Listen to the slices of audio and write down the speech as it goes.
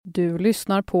Du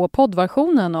lyssnar på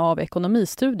poddversionen av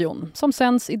Ekonomistudion som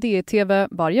sänds i DTV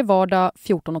varje vardag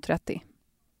 14.30.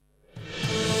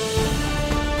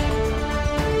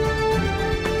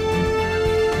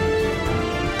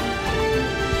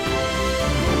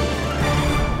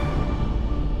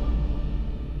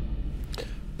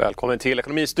 Välkommen till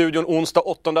Ekonomistudion onsdag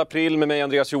 8 april med mig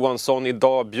Andreas Johansson.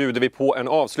 Idag bjuder vi på en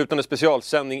avslutande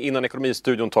specialsändning innan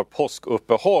Ekonomistudion tar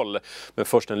påskuppehåll. Men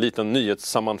först en liten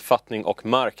nyhetssammanfattning och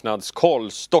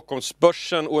marknadskoll.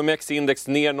 Stockholmsbörsen OMX-index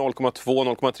ner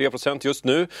 0,2-0,3% just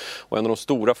nu. Och en av de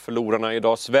stora förlorarna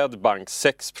idag Swedbank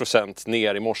 6%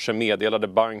 ner. I morse meddelade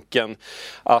banken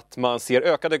att man ser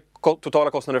ökade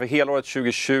totala kostnader för hela året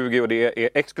 2020 och det är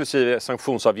exklusive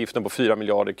sanktionsavgiften på 4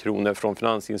 miljarder kronor från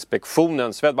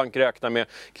Finansinspektionen. Swedbank räknar med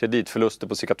kreditförluster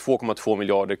på cirka 2,2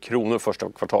 miljarder kronor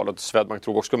första kvartalet. Swedbank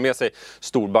tror också med sig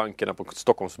storbankerna på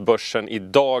Stockholmsbörsen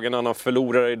idag. En annan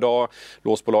förlorare idag,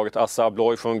 låsbolaget Assa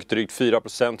Abloy sjönk drygt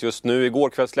 4% just nu. Igår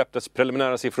kväll släpptes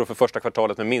preliminära siffror för första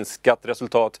kvartalet med minskat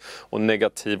resultat och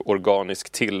negativ organisk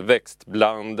tillväxt.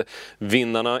 Bland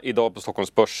vinnarna idag på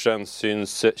Stockholmsbörsen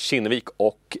syns Kinnevik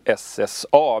och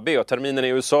SSAB. Och terminen i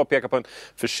USA pekar på en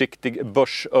försiktig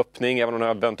börsöppning även om den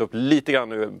har vänt upp lite grann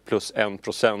nu, plus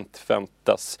 1%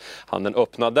 väntas handeln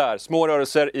öppna där. Små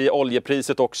rörelser i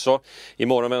oljepriset också.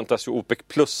 Imorgon väntas ju OPEC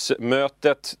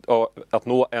plus-mötet att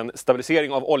nå en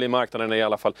stabilisering av oljemarknaden är i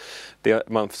alla fall det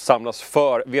man samlas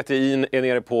för. VTI är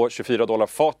nere på $24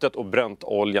 fatet och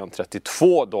Brentoljan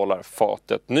 $32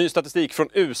 fatet. Ny statistik från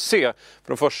UC för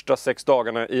de första 6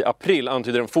 dagarna i april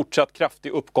antyder en fortsatt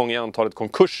kraftig uppgång i antalet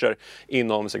konkurser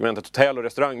inom segmentet hotell- och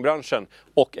restaurangbranschen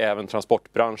och även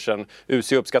transportbranschen.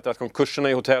 UC uppskattar att konkurserna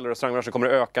i hotell- och restaurangbranschen kommer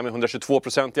att öka med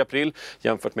 122% i april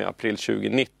jämfört med april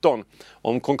 2019.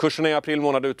 Om konkurserna i april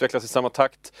månad utvecklas i samma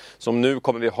takt som nu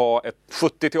kommer vi ha ett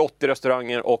 70-80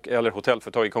 restauranger och eller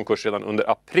hotellföretag i konkurs redan under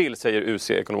april, säger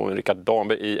UC-ekonomen Rickard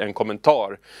Damberg i en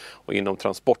kommentar. Och inom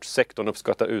transportsektorn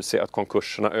uppskattar UC att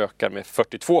konkurserna ökar med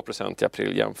 42% i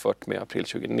april jämfört med april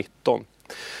 2019.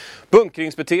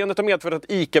 Bunkringsbeteendet har medfört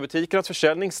att ICA-butikernas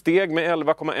försäljning steg med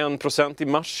 11,1% i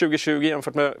mars 2020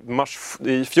 jämfört med mars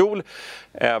i fjol.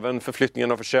 Även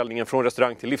förflyttningen av försäljningen från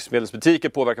restaurang till livsmedelsbutiker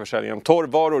påverkar försäljningen av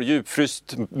torrvaror,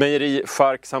 djupfryst, mejeri,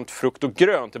 chark samt frukt och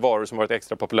grönt. Varor som varit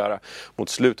extra populära. Mot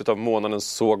slutet av månaden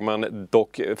såg man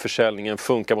dock försäljningen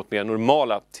funka mot mer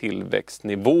normala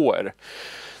tillväxtnivåer.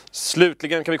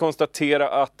 Slutligen kan vi konstatera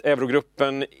att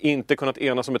Eurogruppen inte kunnat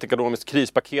enas om ett ekonomiskt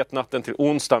krispaket natten till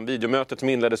onsdagen. Videomötet som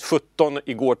inleddes 17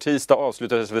 igår tisdag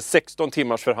avslutades med 16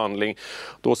 timmars förhandling.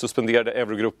 Då suspenderade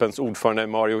Eurogruppens ordförande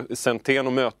Mario Centeno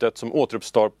mötet som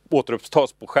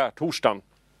återupptas på skärtorsdagen.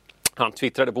 Han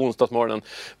twittrade på onsdagsmorgonen: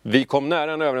 "Vi kom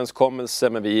nära en överenskommelse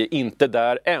men vi är inte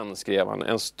där än", skrev han.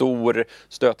 En stor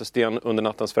stötesten under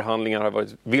nattens förhandlingar har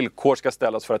varit villkor ska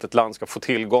ställas för att ett land ska få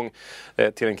tillgång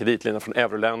till en kreditlina från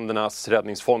euroländernas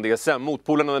räddningsfond ESM.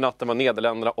 Motpolen under natten var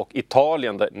Nederländerna och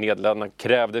Italien där Nederländerna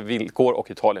krävde villkor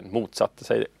och Italien motsatte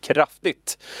sig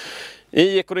kraftigt.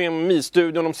 I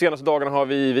Ekonomistudion de senaste dagarna har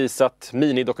vi visat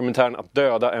minidokumentären Att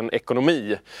döda en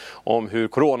ekonomi om hur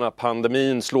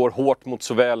coronapandemin slår hårt mot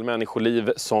såväl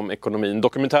människoliv som ekonomin.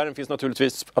 Dokumentären finns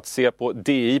naturligtvis att se på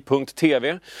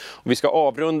di.tv. Vi ska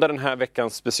avrunda den här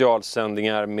veckans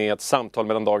specialsändningar med ett samtal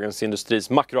mellan Dagens Industris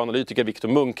makroanalytiker Viktor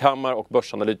Munkhammar och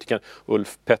börsanalytikern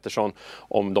Ulf Pettersson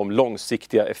om de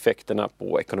långsiktiga effekterna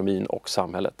på ekonomin och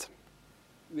samhället.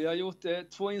 Vi har gjort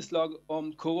 2 inslag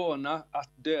om corona, att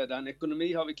döda en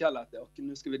ekonomi har vi kallat det. Och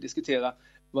nu ska vi diskutera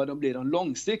vad de blir de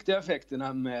långsiktiga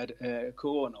effekterna med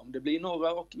corona. Om det blir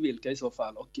några och vilka i så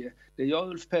fall. Och det är jag,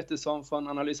 Ulf Pettersson från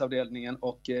analysavdelningen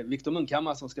och Viktor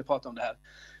Munkhammar som ska prata om det här.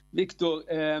 Viktor,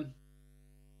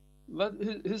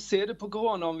 hur ser du på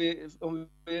corona om vi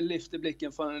lyfter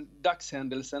blicken från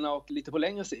dagshändelserna och lite på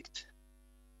längre sikt?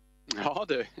 Ja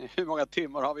du, hur många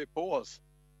timmar har vi på oss?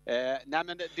 Nej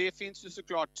men det finns ju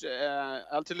såklart,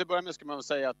 till att börja med ska man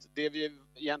säga att det vi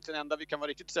egentligen enda vi kan vara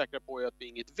riktigt säkra på är att vi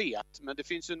inget vet. Men det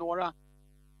finns ju några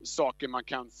saker man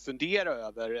kan fundera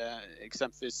över.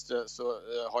 Exempelvis så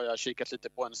har jag kikat lite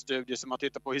på en studie som har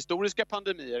tittat på historiska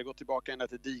pandemier, gått tillbaka ända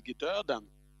till digerdöden.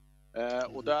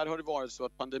 Och där har det varit så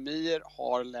att pandemier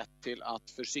har lett till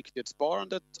att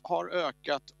försiktighetssparandet har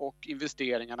ökat och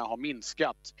investeringarna har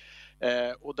minskat.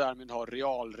 Och därmed har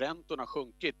realräntorna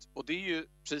sjunkit. Och det är ju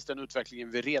precis den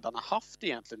utvecklingen vi redan har haft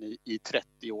egentligen i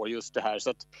 30 år, just det här. Så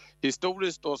att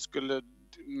historiskt då skulle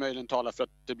möjligen tala för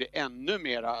att det blir ännu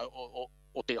mera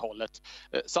åt det hållet.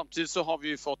 Samtidigt så har vi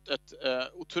ju fått ett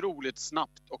otroligt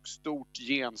snabbt och stort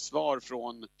gensvar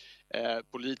från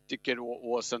politiker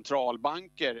och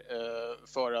centralbanker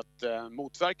för att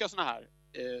motverka såna här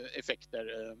effekter.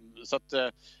 Så att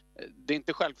det är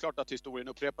inte självklart att historien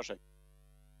upprepar sig.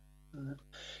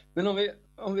 Men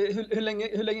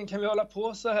hur länge kan vi hålla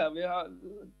på så här? Vi har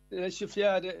det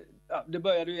 24, det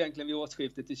började ju egentligen vid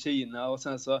årsskiftet i Kina och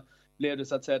sen så blev det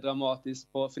så att säga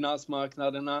dramatiskt på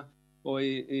finansmarknaderna och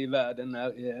i världen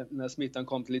när smittan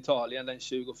kom till Italien den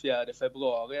 24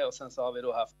 februari och sen så har vi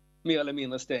då haft mer eller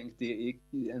mindre stängt i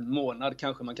en månad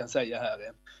kanske man kan säga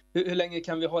här. Hur länge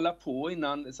kan vi hålla på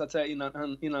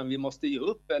innan vi måste ge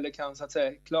upp eller kan så att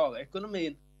säga klara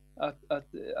ekonomin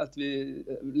att vi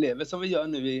lever som vi gör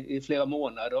nu i flera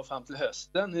månader och fram till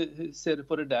hösten? Hur ser du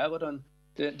på det där och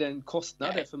den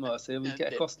kostnad det för med sig och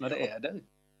vilka kostnader är det?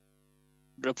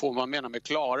 Beror på vad man menar med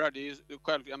klara. Det är ju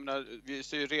själv, jag menar, vi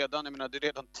ser ju redan, det är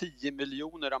redan 10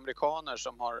 miljoner amerikaner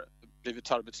som har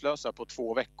blivit arbetslösa på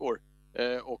 2 veckor.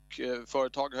 Och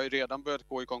företag har ju redan börjat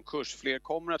gå i konkurs. Fler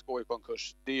kommer att gå i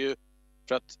konkurs. Det är ju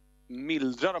för att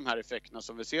mildra de här effekterna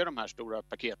som vi ser, de här stora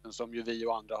paketen som ju vi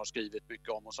och andra har skrivit mycket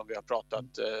om och som vi har pratat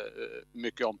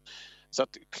mycket om. Så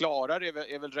att klara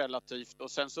är väl relativt.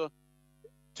 Och sen så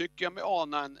tycker jag mig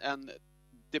ana en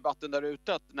debatten där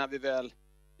ute att när vi väl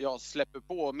släpper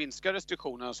på och minskar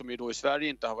restriktionerna som ju då i Sverige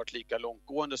inte har varit lika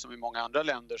långtgående som i många andra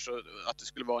länder, så att det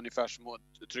skulle vara ungefär som att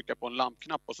trycka på en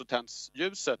lampknapp och så tänds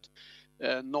ljuset.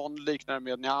 Någon liknar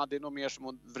med det är nog mer som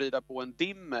att vrida på en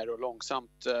dimmer och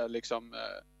långsamt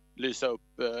lysa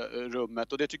upp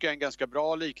rummet, och det tycker jag är en ganska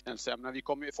bra liknelse. Men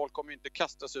folk kommer ju inte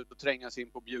kastas ut och trängas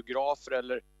in på biografer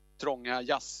eller trånga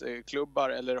jazzklubbar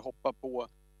eller hoppa på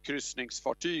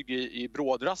kryssningsfartyg i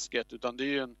brådrasket, utan det är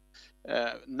ju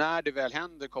när det väl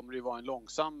händer kommer det ju vara en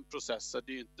långsam process.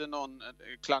 Det är ju inte någon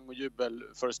klang- och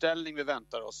jubelföreställning vi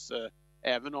väntar oss,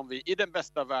 även om vi i den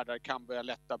bästa världen kan börja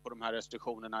lätta på de här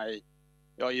restriktionerna i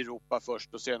Europa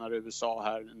först och senare USA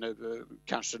här nu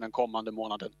kanske den kommande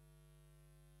månaden.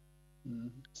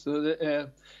 Så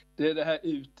det är det här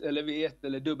ut eller vet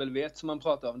eller dubbelvet som man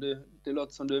pratar om. Det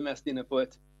låter som du är mest inne på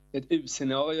ett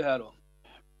U-scenario här då.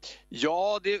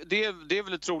 Ja, det är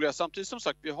väl det troliga. Samtidigt som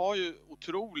sagt, vi har ju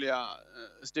otroliga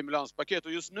stimulanspaket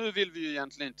och just nu vill vi ju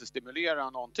egentligen inte stimulera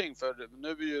någonting, för nu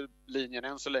är ju linjen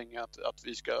än så länge att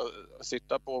vi ska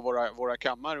sitta på våra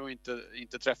kammare och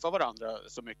inte träffa varandra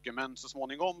så mycket. Men så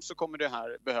småningom så kommer det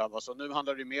här behövas, och nu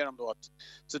handlar det mer om då att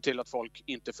se till att folk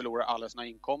inte förlorar alla sina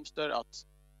inkomster, att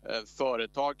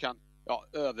företag kan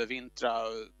övervintra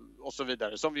och så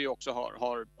vidare, som vi också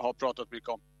har pratat mycket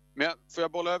om. Men får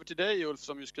jag bolla över till dig, Ulf,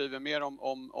 som ju skriver mer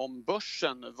om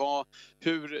börsen.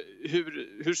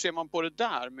 Hur ser man på det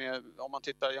där med, om man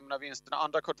tittar, jag menar vinsterna,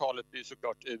 andra kvartalet blir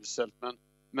såklart uselt,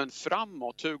 men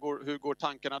framåt, hur går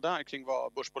tankarna där kring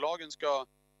vad börsbolagen ska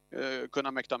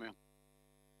kunna mäkta med?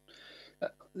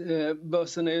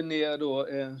 Börsen är ju ner då,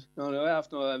 nu har jag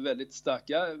haft några väldigt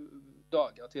starka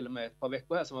dagar, till och med ett par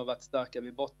veckor här som har varit starka.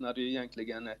 Vi bottnade ju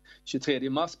egentligen 23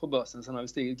 mars på börsen, sen har vi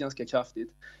stigit ganska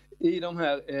kraftigt. I de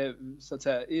här, så att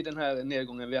säga, i den här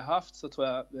nedgången vi har haft så tror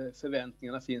jag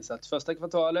förväntningarna finns att första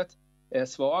kvartalet är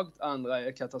svagt, andra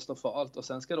är katastrofalt och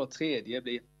sen ska då tredje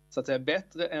bli så att säga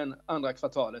bättre än andra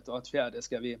kvartalet, och att fjärde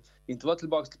ska vi inte vara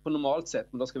tillbaka på normalt sätt,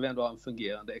 men då ska vi ändå ha en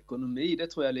fungerande ekonomi. Det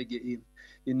tror jag ligger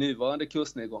i nuvarande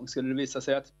kursnedgång. Skulle det visa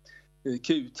sig att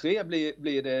Q3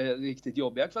 blir det riktigt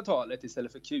jobbiga kvartalet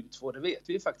istället för Q2, det vet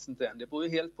vi faktiskt inte än. Det beror ju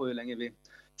helt på hur länge vi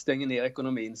stänger ner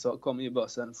ekonomin, så kommer ju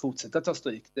börsen fortsätta ta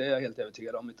stryk. Det är jag helt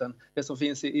övertygad om. Utan det som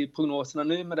finns i prognoserna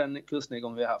nu med den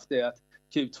kursnedgång vi har haft, det är att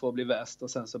Q2 blir värst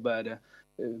och sen så börjar det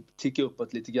ticka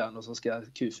uppåt lite grann och så ska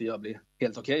Q4 bli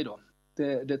helt okej då.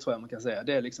 Det tror jag man kan säga.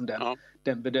 Det är liksom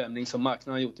den bedömning som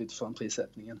marknaden har gjort utifrån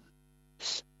prissättningen.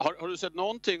 Har du sett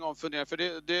någonting om funderingar? För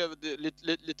det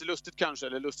är lite lustigt kanske,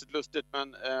 eller lustigt,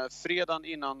 men fredagen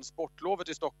innan sportlovet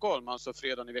i Stockholm, alltså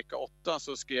fredagen i vecka 8,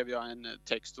 så skrev jag en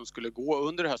text som skulle gå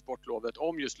under det här sportlovet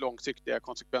om just långsiktiga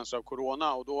konsekvenser av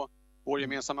corona, och då vår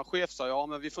gemensamma chef sa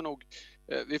men vi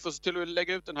får se till att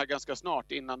lägga ut den här ganska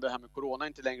snart innan det här med corona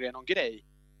inte längre är någon grej.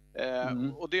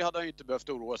 Och det hade han inte behövt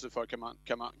oroa sig för,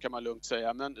 kan man lugnt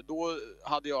säga. Men då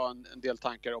hade jag en del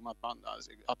tankar om att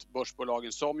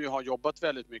börsbolagen, som ju har jobbat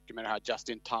väldigt mycket med det här just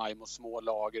in time och små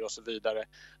lager och så vidare,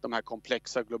 de här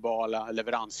komplexa globala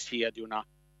leveranskedjorna,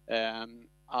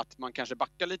 att man kanske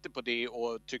backar lite på det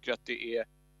och tycker att det är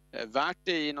värt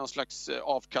det i någon slags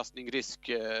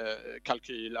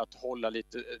avkastning-riskkalkyl att hålla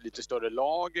lite större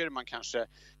lager. Man kanske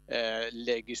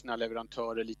lägger sina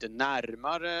leverantörer lite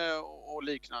närmare och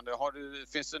liknande.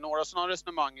 Finns det några sådana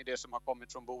resonemang i det som har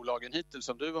kommit från bolagen hittills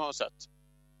som du har sett?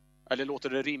 Eller låter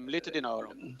det rimligt i dina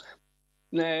öron?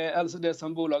 Nej, alltså det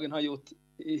som bolagen har gjort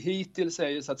hittills är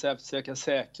ju så att säga försöka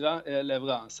säkra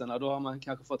leveranserna. Då har man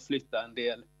kanske fått flytta en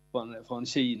del från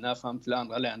Kina fram till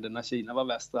andra länder när Kina var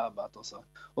värst drabbat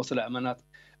och så där. Men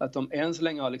att de än så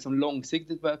länge har liksom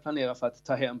långsiktigt börjat planera för att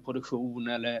ta hem produktion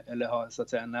eller ha så att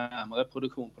säga närmare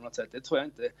produktion på något sätt, det tror jag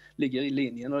inte ligger i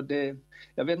linjen. Och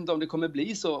jag vet inte om det kommer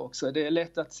bli så också. Det är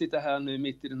lätt att sitta här nu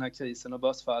mitt i den här krisen och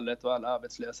börsfallet och alla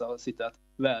arbetslösa och sitta att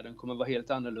världen kommer vara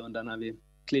helt annorlunda när vi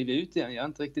kliver ut igen. Jag är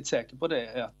inte riktigt säker på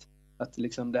det, att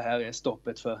liksom det här är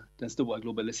stoppet för den stora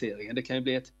globaliseringen. Det kan ju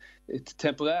bli ett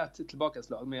temporärt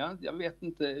tillbakaslag, men jag vet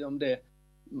inte om det.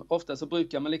 Ofta så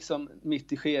brukar man liksom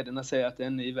mitt i skedena säga att det är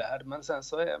en ny värld, men sen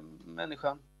så är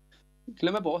människan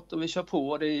glömmer bort och vi kör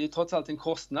på. Det är ju trots allt en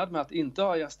kostnad med att inte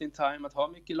ha just in time, att ha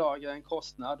mycket lager är en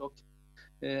kostnad, och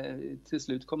till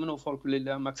slut kommer nog folk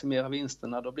vilja maximera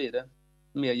vinsterna, då blir det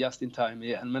mer just in time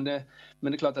igen. Men det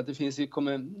är klart att det finns ju,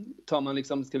 tar man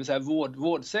liksom, ska vi säga,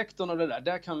 vårdsektorn och det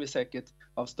där kan vi säkert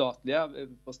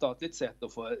på statligt sätt då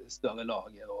få större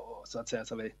lager och så att säga,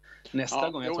 så vi nästa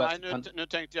gång. Nu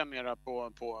tänkte jag mera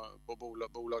på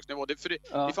bolagsnivå.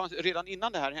 Det fanns, redan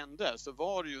innan det här hände så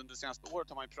var det ju under senaste året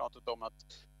har man ju pratat om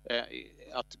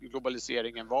att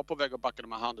globaliseringen var på väg att backa,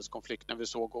 de här handelskonflikterna vi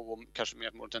såg, kanske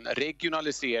mer mot en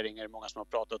regionalisering är det många som har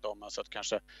pratat om, alltså att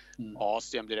kanske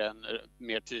Asien blir en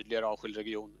mer tydligare avskild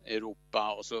region,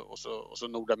 Europa och så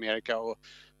Nordamerika, och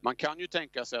man kan ju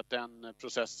tänka sig att den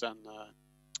processen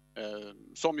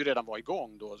som ju redan var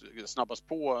igång då snabbas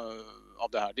på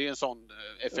av det här. Det är en sån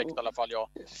effekt i alla fall jag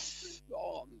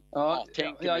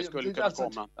tänker mig skulle kunna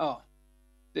komma.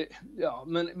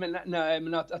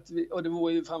 Men att vi, och det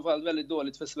vore ju framförallt väldigt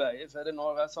dåligt för Sverige, för är det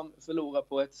några som förlorar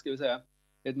på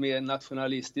ett mer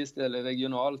nationalistiskt eller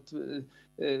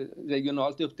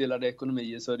regionalt uppdelade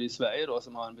ekonomier, så är det ju Sverige då,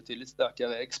 som har en betydligt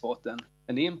starkare export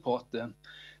än import.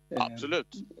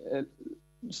 Absolut.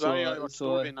 Sverige har varit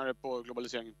stor vinnare på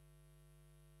globaliseringen.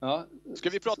 Ja. Ska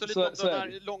vi prata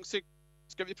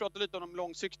lite om de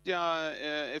långsiktiga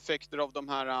effekter av de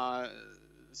här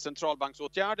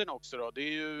centralbanksåtgärderna också då? Det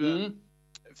är ju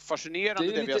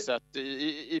fascinerande det vi har sett.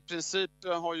 I princip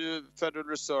har ju Federal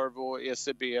Reserve och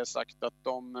ECB sagt att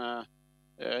de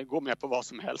går med på vad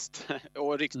som helst.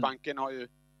 Och Riksbanken har ju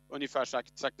ungefär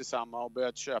sagt detsamma och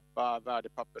börjat köpa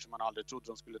värdepapper som man aldrig trodde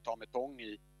de skulle ta med tång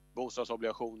i,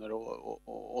 bostadsobligationer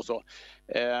och så.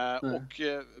 Och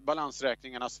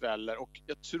balansräkningarna sväller, och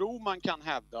jag tror man kan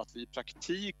hävda att vi i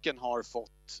praktiken har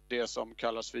fått det som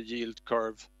kallas för yield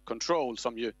curve control,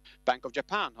 som ju Bank of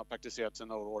Japan har praktiserat sedan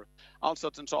några år. Alltså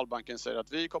att centralbanken säger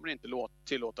att vi kommer inte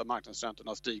tillåta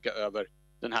marknadsräntorna att stiga över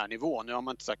den här nivån. Nu har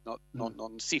man inte sagt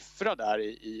någon siffra där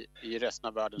i resten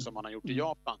av världen som man har gjort i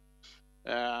Japan.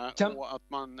 Och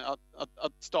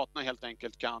att staterna helt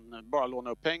enkelt kan bara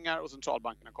låna upp pengar och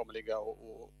centralbankerna kommer ligga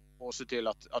och se till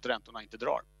att räntorna inte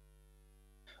drar.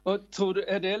 Och tror du,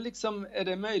 är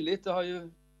det möjligt? Det har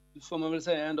ju, får man väl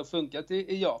säga, ändå funkat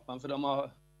i Japan, för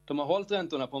de har hållit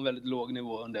räntorna på en väldigt låg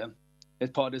nivå under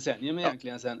ett par decennier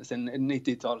egentligen sen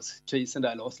 90-talskrisen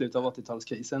där, eller slutet av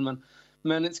 80-talskrisen.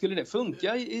 Men skulle det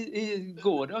funka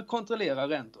går det att kontrollera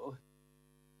räntor?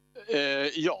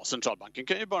 Ja, centralbanken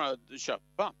kan ju bara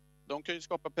köpa. De kan ju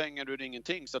skapa pengar ur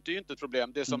ingenting, så det är ju inte ett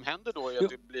problem. Det som händer då är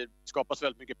att det skapas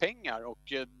väldigt mycket pengar,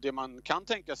 och det man kan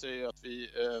tänka sig är att vi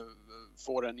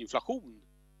får en inflation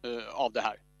av det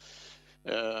här.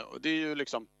 Och det är ju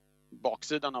liksom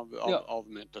baksidan av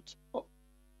myntet.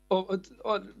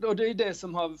 Och det är det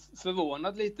som har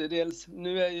förvånat lite. Dels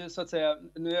nu är ju så att säga,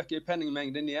 nu ökar ju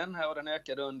penningmängden igen här, och den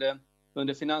ökade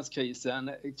under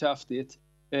finanskrisen kraftigt.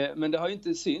 Men det har ju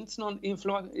inte synts någon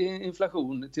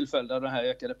inflation till följd av den här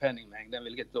ökade penningmängden,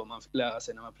 vilket då man fick lära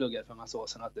sig när man pluggade för en massa år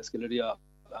sedan att det skulle det göra.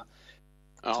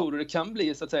 Ja. Tror du det kan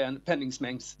bli så att säga en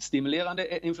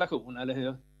penningsmängdsstimulerande inflation, eller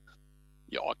hur?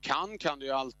 Ja, kan det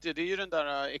ju alltid. Det är ju den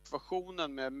där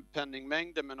ekvationen med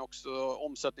penningmängden men också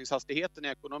omsättningshastigheten i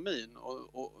ekonomin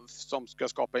och som ska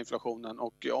skapa inflationen.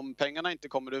 Och om pengarna inte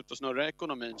kommer ut och snurrar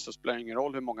ekonomin så spelar det ingen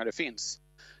roll hur många det finns.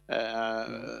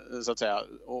 Så att säga.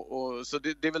 Så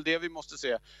det är väl det vi måste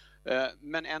se.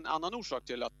 Men en annan orsak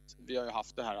till att vi har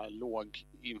haft det här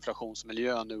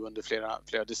låginflationsmiljö nu under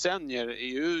flera decennier är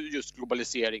ju just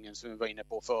globaliseringen som vi var inne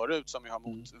på förut, som ju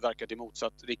har verkat i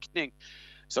motsatt riktning.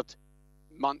 Så att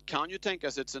man kan ju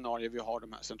tänka sig ett scenario, vi har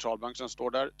de här centralbankerna som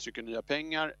står där, trycker nya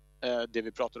pengar. Det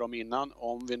vi pratade om innan,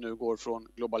 om vi nu går från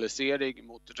globalisering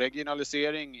mot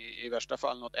regionalisering, i värsta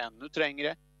fall något ännu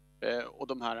trängre, och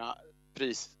de här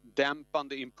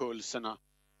prisdämpande impulserna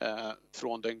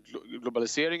från den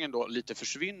globaliseringen då lite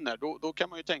försvinner, då kan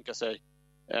man ju tänka sig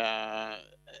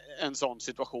en sån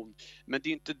situation. Men det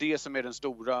är inte det som är den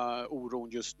stora oron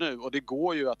just nu, och det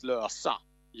går ju att lösa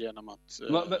genom att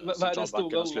vad är den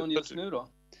stora oron just nu då?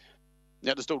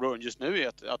 Ja, det stora just nu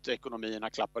är att ekonomierna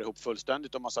klappar ihop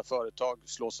fullständigt och massa företag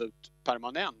slås ut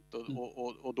permanent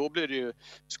och då blir det ju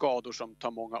skador som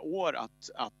tar många år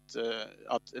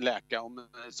att läka.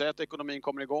 Säg att ekonomin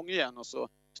kommer igång igen och så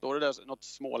står det där något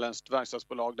småländskt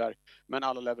verkstadsbolag där, men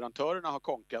alla leverantörerna har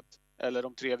konkat, eller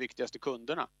de 3 viktigaste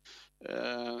kunderna.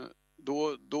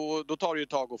 Då tar det ju ett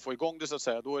tag att få igång det, så att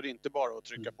säga. Då är det inte bara att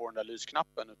trycka på den där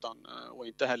lysknappen och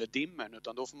inte heller dimmern,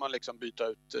 utan då får man liksom byta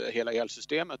ut hela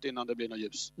elsystemet innan det blir något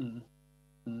ljus.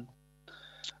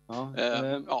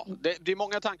 Det är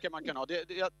många tankar man kan ha.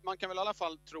 Man kan väl i alla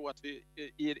fall tro att vi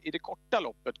i det korta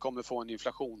loppet kommer få en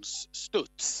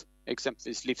inflationsstuds.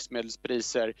 Exempelvis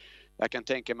livsmedelspriser. Jag kan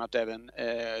tänka mig att även,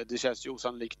 det känns ju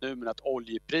osannolikt nu, men att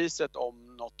oljepriset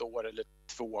om något år eller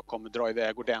 2 kommer dra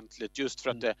iväg ordentligt, just för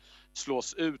att det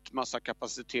slås ut massa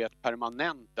kapacitet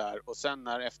permanent där, och sen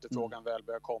när efterfrågan väl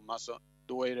börjar komma så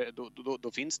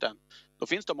då finns den. Då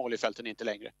finns de oljefälten inte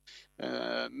längre.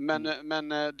 Men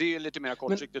det är lite mer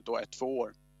kortsiktigt då, 1-2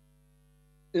 år.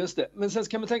 Just det. Men sen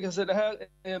kan man tänka sig det här.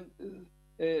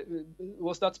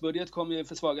 Vår statsbudget kommer ju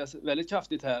försvagas väldigt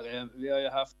kraftigt här. Vi har ju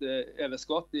haft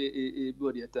överskott i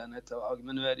budgeten ett tag,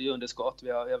 men nu är det ju underskott.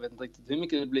 Jag vet inte riktigt hur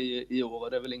mycket det blir i år,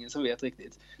 och det är väl ingen som vet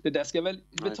riktigt. Det där ska väl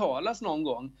betalas någon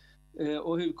gång.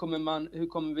 Och hur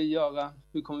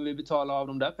kommer vi betala av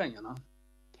de där pengarna?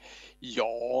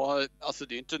 Ja, alltså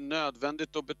det är inte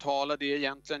nödvändigt att betala det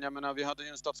egentligen. Jag menar, vi hade ju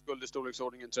en statsskuld i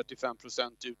storleksordningen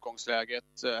 35% i utgångsläget.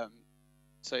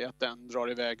 Säg att den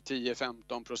drar iväg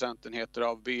 10-15 procentenheter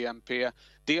av BNP.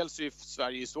 Dels är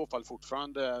Sverige i så fall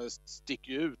fortfarande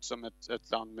sticker ut som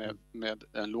ett land med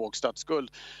en låg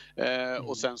statsskuld.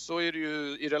 Och sen så är det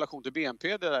ju i relation till BNP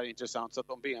det där är intressant. Så att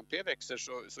om BNP växer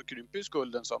så krymper ju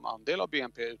skulden som andel av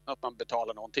BNP utan att man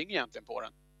betalar någonting egentligen på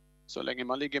den. Så länge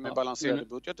man ligger med balanserade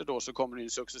budgeter då så kommer den ju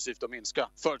successivt att minska.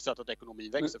 Förutsatt att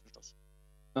ekonomin växer förstås.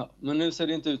 Ja, men nu ser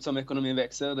det inte ut som ekonomin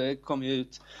växer. Det kom ju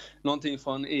ut någonting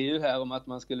från EU här om att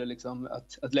man skulle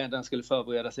att länderna skulle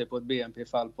förbereda sig på ett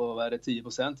BNP-fall på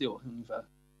 10% i år ungefär.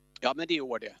 Ja, men det är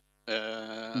år det.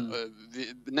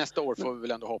 Nästa år får vi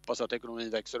väl ändå hoppas att ekonomin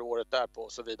växer året därpå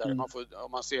och så vidare.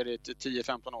 Om man ser det i ett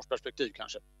 10-15 års perspektiv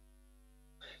kanske.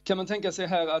 Kan man tänka sig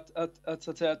här att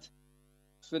så att säga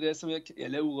för det som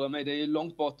oroar mig, det är ju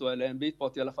långt bort då, eller en bit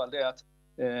bort i alla fall, det är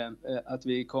att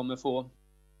vi kommer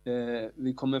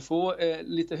få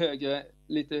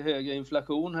lite högre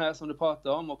inflation här som du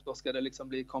pratar om, och då ska det liksom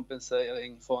bli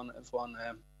kompensering från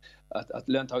att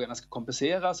löntagarna ska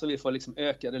kompenseras, så vi får liksom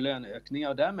ökade löneökningar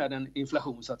och därmed en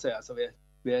inflation så att säga, så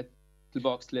vi är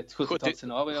tillbaka till ett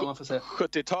 70-talsscenario om man får säga.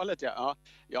 70-talet, ja.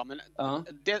 Men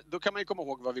då kan man ju komma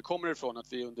ihåg var vi kommer ifrån,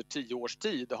 att vi under 10 års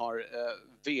tid har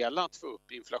velat få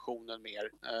upp inflationen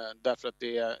mer, därför att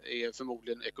det är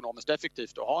förmodligen ekonomiskt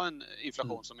effektivt att ha en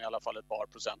inflation som är i alla fall ett par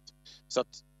procent. Så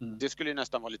att det skulle ju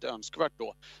nästan vara lite önskvärt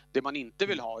då. Det man inte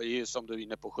vill ha är ju, som du är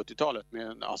inne på, 70-talet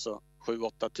med alltså 7,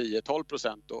 8, 10,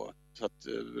 12% då, så att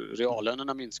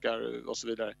reallönerna minskar och så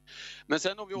vidare. Men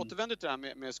sen om vi återvänder till det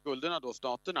här med skulderna då,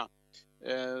 staterna,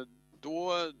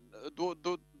 då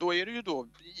är det ju då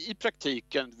i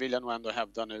praktiken, vill jag nog ändå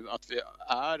hävda nu, att vi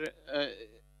är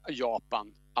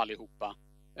Japan allihopa.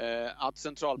 Att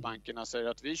centralbankerna säger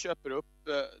att vi köper upp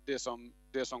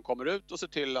det som kommer ut och ser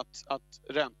till att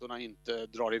räntorna inte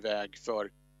drar iväg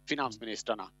för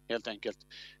finansministrarna helt enkelt.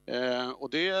 Och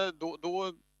det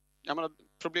då jag menar,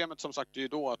 problemet som sagt är ju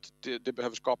då att det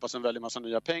behöver skapas en väldig massa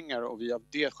nya pengar, och vi av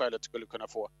det skälet skulle kunna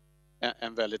få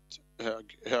en väldigt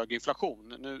hög inflation.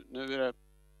 Nu är det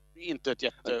inte ett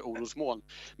jätteorosmoln.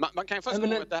 Man kan ju fast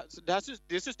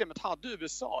det systemet hade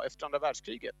USA efter andra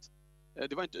världskriget.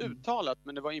 Det var inte uttalat,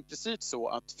 men det var implicit så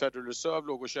att Federal Reserve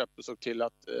låg och köpte och såg till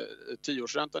att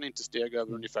 10-årsräntan inte steg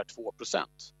över ungefär 2%.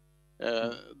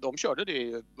 De körde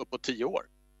det uppåt 10 år.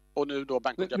 Och nu då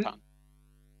Bank of Japan.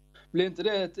 Blir inte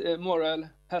det ett moral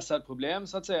hazard-problem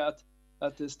så att säga,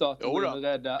 att staten vill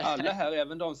rädda alla här,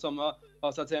 även de som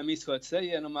har så att säga misskött sig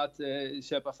genom att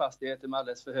köpa fastigheter med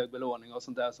alldeles för hög belåning och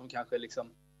sånt där, som kanske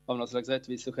liksom av något slags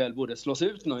rättviseskäl borde slås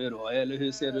ut nu då? Eller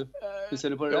hur ser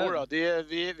du på det där? Då,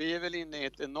 vi är väl inne i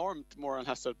ett enormt moral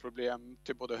hazard-problem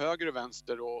till både höger och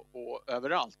vänster och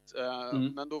överallt.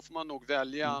 Men då får man nog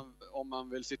välja om man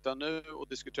vill sitta nu och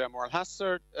diskutera moral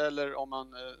hazard, eller om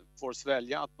man får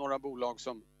svälja att några bolag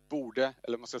som borde,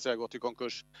 eller man ska säga gå till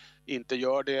konkurs, inte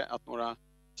gör det, att några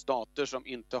stater som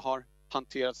inte har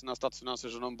hanterat sina statsfinanser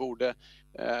som de borde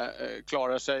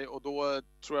klarar sig, och då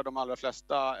tror jag de allra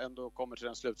flesta ändå kommer till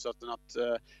den slutsatsen att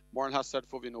moral hazard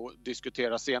får vi nog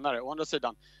diskutera senare. Å andra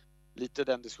sidan, lite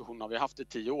den diskussionen har vi haft i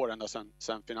 10 år ända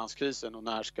sedan finanskrisen, och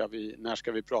när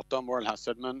ska vi prata om moral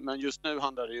hazard, men just nu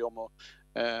handlar det ju om att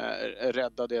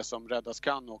rädda det som räddas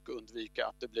kan och undvika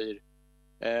att det blir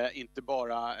inte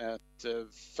bara ett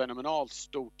fenomenalt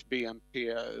stort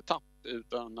BNP-tapp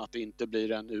utan att det inte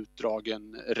blir en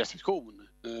utdragen recession.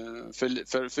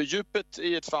 För djupet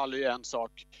i ett fall är en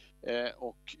sak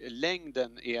och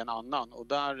längden är en annan, och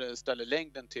där ställer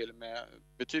längden till med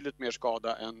betydligt mer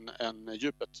skada än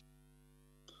djupet.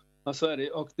 Ja, så är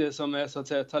det. Och det som är så att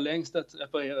säga tar längst att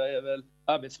reparera är väl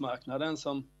arbetsmarknaden,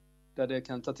 där det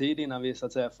kan ta tid innan vi så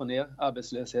att säga får ner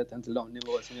arbetslösheten till de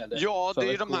nivåer som gäller. Ja,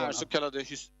 det är de här så kallade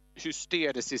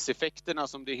hysteresis-effekterna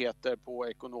som det heter på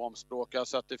ekonomspråk.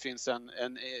 Alltså att det finns en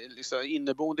liksom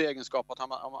inneboende egenskap att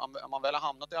om man väl har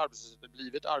hamnat i arbetslöshet och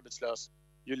blivit arbetslös,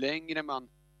 ju längre man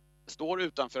står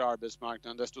utanför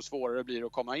arbetsmarknaden desto svårare blir det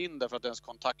att komma in, därför att ens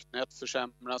kontaktnät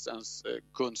försämras, ens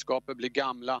kunskaper blir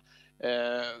gamla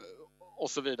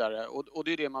och så vidare. Och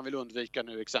det är det man vill undvika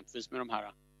nu, exempelvis med de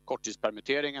här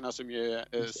korttidspermitteringarna som ju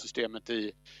är systemet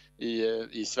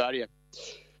i Sverige.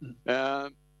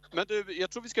 Men du,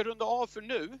 jag tror vi ska runda av för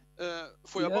nu.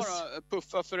 Får jag bara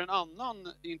puffa för en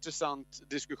annan intressant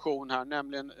diskussion här,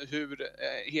 nämligen hur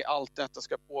allt detta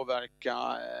ska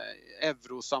påverka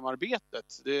eurosamarbetet.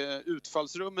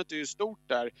 Utfallsrummet är ju stort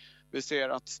där. Vi ser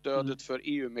att stödet för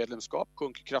EU-medlemskap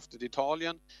sjunker kraftigt i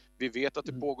Italien. Vi vet att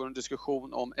det pågår en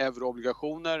diskussion om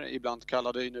euroobligationer, ibland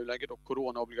kallade i nuläget och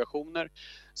coronaobligationer.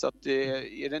 Så att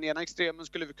i den ena extremen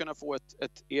skulle vi kunna få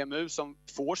ett EMU som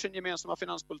får sin gemensamma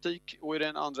finanspolitik, och i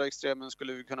den andra extremen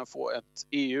skulle vi kunna få ett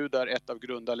EU där ett av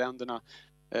grundarländerna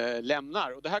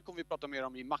lämnar. Och det här kommer vi prata mer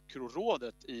om i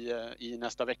makrorådet i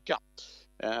nästa vecka.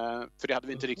 För det hade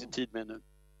vi inte riktigt tid med nu.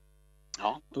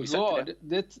 Ja,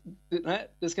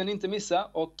 det ska ni inte missa,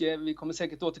 och vi kommer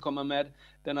säkert återkomma med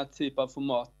denna typ av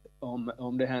format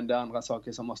om det händer andra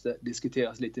saker som måste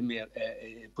diskuteras lite mer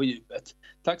på djupet.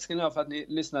 Tack ska ni ha för att ni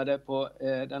lyssnade på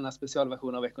denna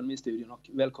specialversion av Ekonomistudion, och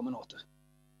välkommen åter.